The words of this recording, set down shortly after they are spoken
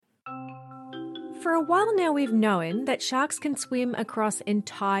For a while now, we've known that sharks can swim across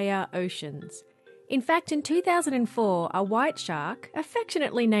entire oceans. In fact, in 2004, a white shark,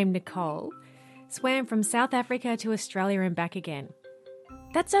 affectionately named Nicole, swam from South Africa to Australia and back again.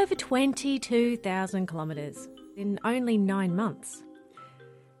 That's over 22,000 kilometres in only 9 months.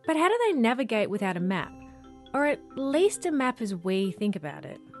 But how do they navigate without a map? Or at least a map as we think about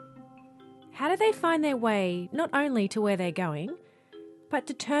it? How do they find their way not only to where they're going, but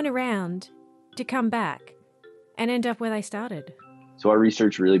to turn around, to come back, and end up where they started? So our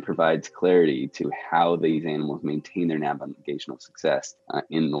research really provides clarity to how these animals maintain their navigational success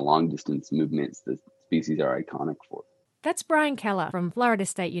in the long-distance movements the species are iconic for. That's Brian Keller from Florida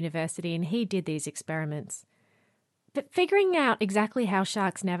State University, and he did these experiments. But figuring out exactly how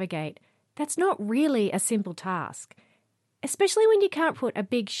sharks navigate, that's not really a simple task, especially when you can't put a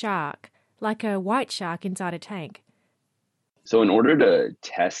big shark, like a white shark, inside a tank. So in order to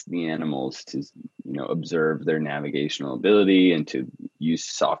test the animals to, observe their navigational ability and to use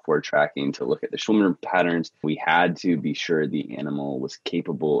software tracking to look at the swimmer patterns, we had to be sure the animal was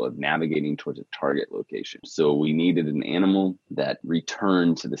capable of navigating towards a target location. So we needed an animal that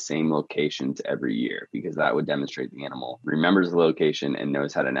returned to the same locations every year, because that would demonstrate the animal remembers the location and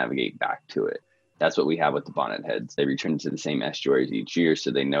knows how to navigate back to it. That's what we have with the bonnet heads. They return to the same estuaries each year,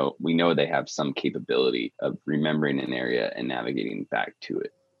 so we know they have some capability of remembering an area and navigating back to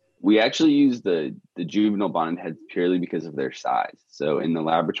it. We actually use the juvenile bonnet heads purely because of their size. So in the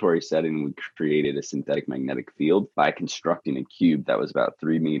laboratory setting, we created a synthetic magnetic field by constructing a cube that was about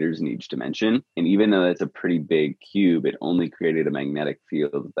 3 meters in each dimension. And even though that's a pretty big cube, it only created a magnetic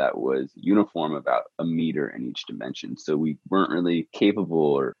field that was uniform about 1 meter in each dimension. So we weren't really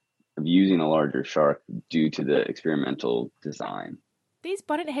capable of using a larger shark due to the experimental design. These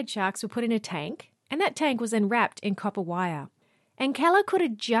bonnet-head sharks were put in a tank, and that tank was then wrapped in copper wire. And Keller could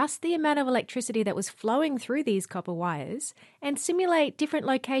adjust the amount of electricity that was flowing through these copper wires and simulate different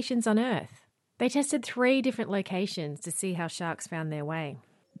locations on Earth. They tested 3 different locations to see how sharks found their way.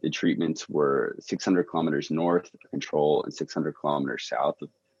 The treatments were 600 kilometers north of control and 600 kilometers south of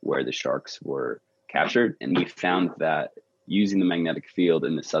where the sharks were captured. And we found that using the magnetic field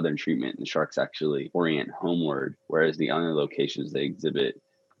in the southern treatment, the sharks actually orient homeward, whereas the other locations, they exhibit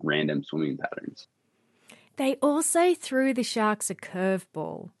random swimming patterns. They also threw the sharks a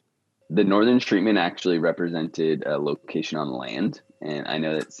curveball. The northern treatment actually represented a location on land. And I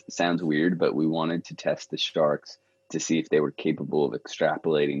know that sounds weird, but we wanted to test the sharks to see if they were capable of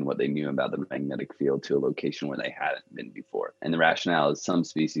extrapolating what they knew about the magnetic field to a location where they hadn't been before. And the rationale is some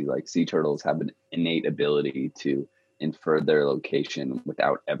species like sea turtles have an innate ability to infer their location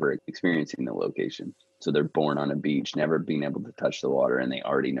without ever experiencing the location. So they're born on a beach, never being able to touch the water, and they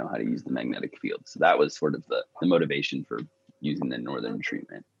already know how to use the magnetic field. So that was sort of the motivation for using the northern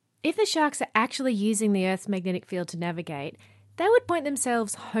treatment. If the sharks are actually using the Earth's magnetic field to navigate, they would point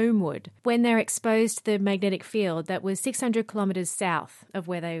themselves homeward when they're exposed to the magnetic field that was 600 kilometres south of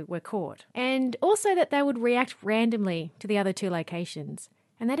where they were caught. And also that they would react randomly to the other 2 locations.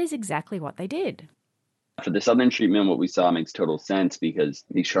 And that is exactly what they did. For the southern treatment, what we saw makes total sense because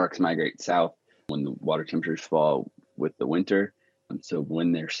these sharks migrate south when the water temperatures fall with the winter. So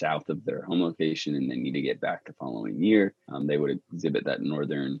when they're south of their home location and they need to get back the following year, they would exhibit that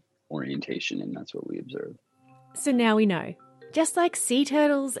northern orientation, and that's what we observed. So now we know. Just like sea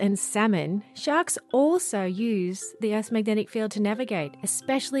turtles and salmon, sharks also use the Earth's magnetic field to navigate,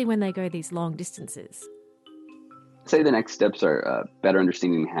 especially when they go these long distances. I'd say the next steps are better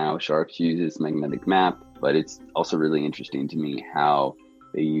understanding how sharks use this magnetic map, but it's also really interesting to me how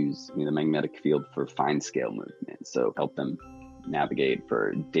they use the magnetic field for fine scale movement, so help them navigate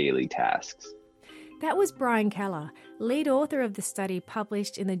for daily tasks. That was Brian Keller, lead author of the study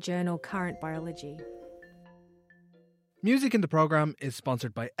published in the journal Current Biology. Music in the programme is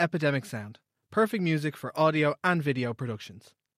sponsored by Epidemic Sound, perfect music for audio and video productions.